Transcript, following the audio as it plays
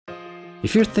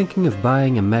If you're thinking of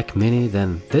buying a Mac Mini,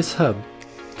 then this hub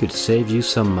could save you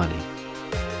some money.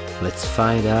 Let's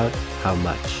find out how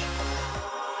much.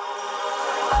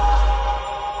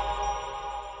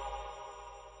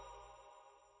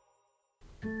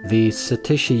 The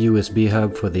Satechi USB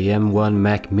hub for the M1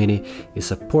 Mac Mini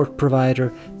is a port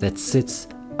provider that sits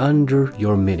under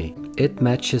your Mini. It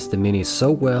matches the Mini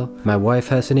so well, my wife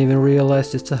hasn't even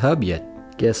realized it's a hub yet.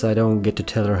 Guess I don't get to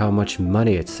tell her how much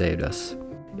money it saved us.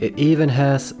 It even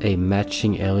has a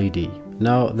matching LED.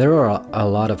 Now, there are a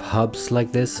lot of hubs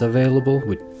like this available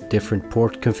with different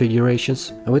port configurations.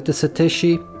 And with the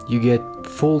Satechi, you get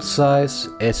full-size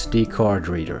SD card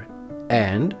reader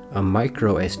and a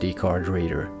micro SD card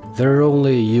reader. They're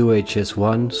only UHS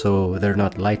 1, so they're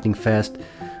not lightning fast,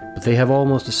 but they have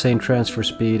almost the same transfer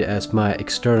speed as my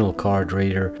external card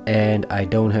reader, and I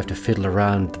don't have to fiddle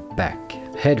around the back.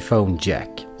 Headphone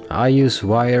jack. I use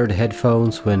wired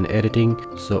headphones when editing,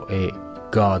 so a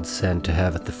godsend to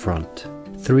have at the front.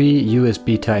 3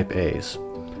 USB Type A's.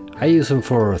 I use them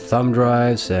for thumb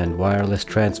drives and wireless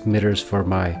transmitters for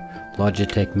my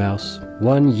Logitech mouse.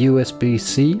 1 USB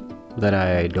C that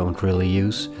I don't really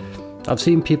use. I've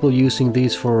seen people using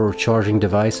these for charging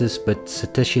devices, but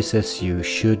Satechi says you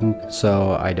shouldn't,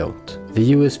 so I don't.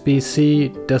 The USB-C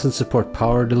doesn't support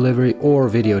power delivery or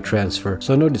video transfer,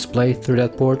 so no display through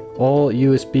that port. All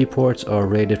USB ports are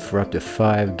rated for up to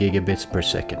 5 gigabits per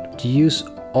second. To use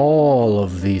all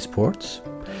of these ports,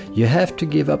 you have to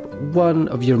give up one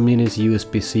of your Mini's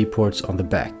USB-C ports on the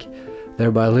back,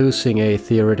 thereby losing a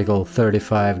theoretical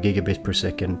 35 gigabits per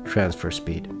second transfer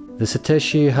speed. The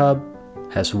Satechi hub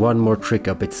has one more trick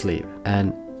up its sleeve,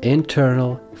 an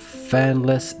internal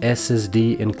fanless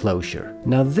SSD enclosure.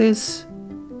 Now this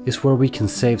is where we can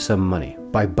save some money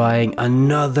by buying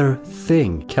another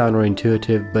thing.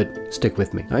 Counterintuitive, but stick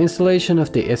with me. Now, installation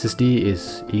of the SSD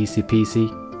is easy peasy.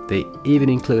 They even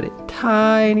include a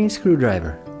tiny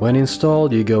screwdriver. When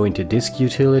installed, you go into disk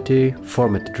utility,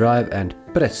 format the drive, and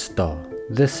presto!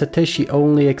 The Satechi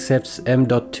only accepts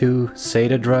M.2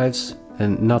 SATA drives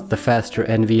and not the faster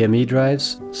NVMe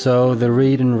drives, so the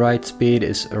read and write speed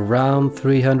is around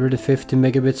 350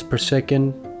 megabits per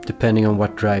second, depending on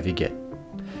what drive you get.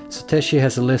 Satechi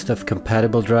has a list of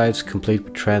compatible drives complete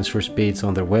with transfer speeds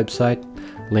on their website,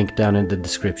 linked down in the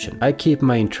description. I keep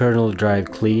my internal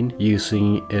drive clean,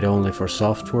 using it only for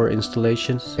software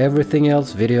installations. Everything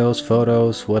else, videos,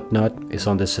 photos, whatnot, is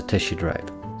on the Satechi drive.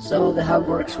 So the hub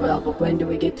works well, but when do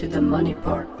we get to the money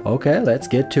part? Okay, let's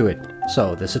get to it.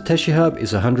 So the Satechi hub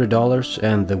is $100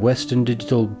 and the Western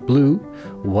Digital Blue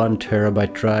 1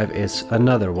 terabyte drive is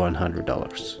another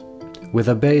 $100. With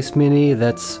a base Mini,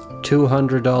 that's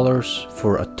 $200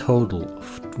 for a total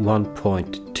of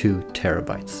 1.2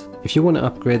 terabytes. If you want to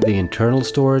upgrade the internal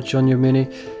storage on your Mini,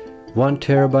 1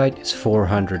 terabyte is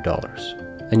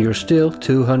 $400 and you're still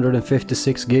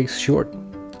 256 gigs short.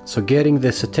 So getting the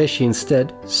Satechi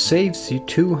instead saves you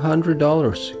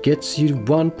 $200, gets you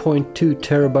 1.2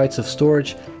 terabytes of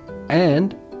storage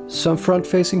and some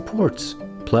front-facing ports.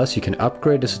 Plus you can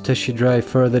upgrade the Satechi drive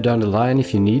further down the line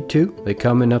if you need to. They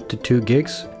come in up to 2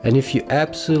 gigs. And if you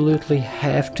absolutely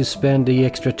have to spend the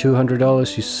extra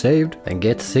 $200 you saved, then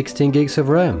get 16 gigs of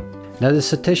RAM. Now the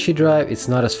Satechi drive is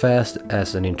not as fast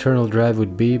as an internal drive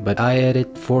would be, but I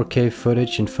edit 4K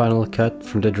footage in Final Cut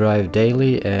from the drive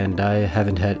daily and I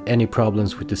haven't had any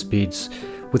problems with the speeds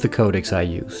with the codecs I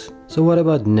use. So what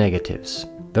about negatives?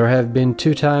 There have been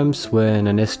 2 times when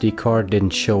an SD card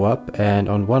didn't show up, and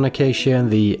on one occasion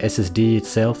the SSD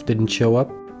itself didn't show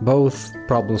up. Both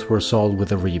problems were solved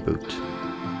with a reboot.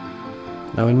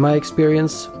 Now in my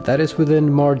experience, that is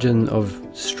within margin of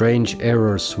strange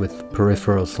errors with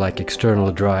peripherals like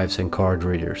external drives and card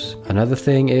readers. Another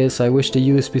thing is I wish the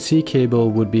USB-C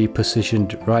cable would be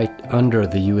positioned right under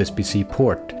the USB-C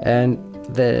port, and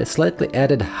the slightly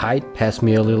added height has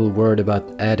me a little worried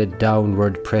about added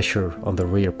downward pressure on the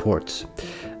rear ports.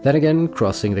 Then again,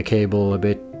 crossing the cable a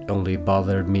bit only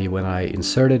bothered me when I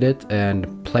inserted it,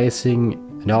 and placing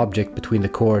an object between the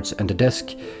cords and the desk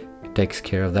takes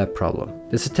care of that problem.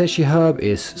 The Satechi hub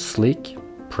is sleek,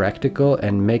 practical,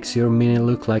 and makes your Mini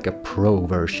look like a pro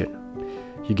version.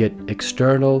 You get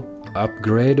external,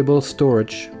 upgradable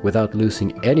storage without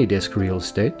losing any disk real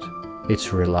estate.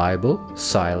 It's reliable,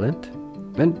 silent,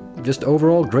 and just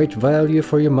overall great value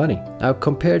for your money. Now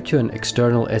compared to an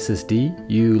external SSD,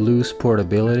 you lose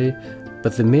portability,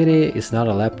 but the Mini is not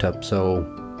a laptop, so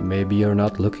maybe you're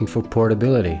not looking for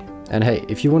portability. And hey,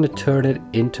 if you want to turn it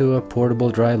into a portable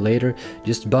drive later,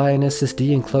 just buy an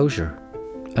SSD enclosure.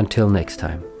 Until next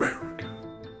time.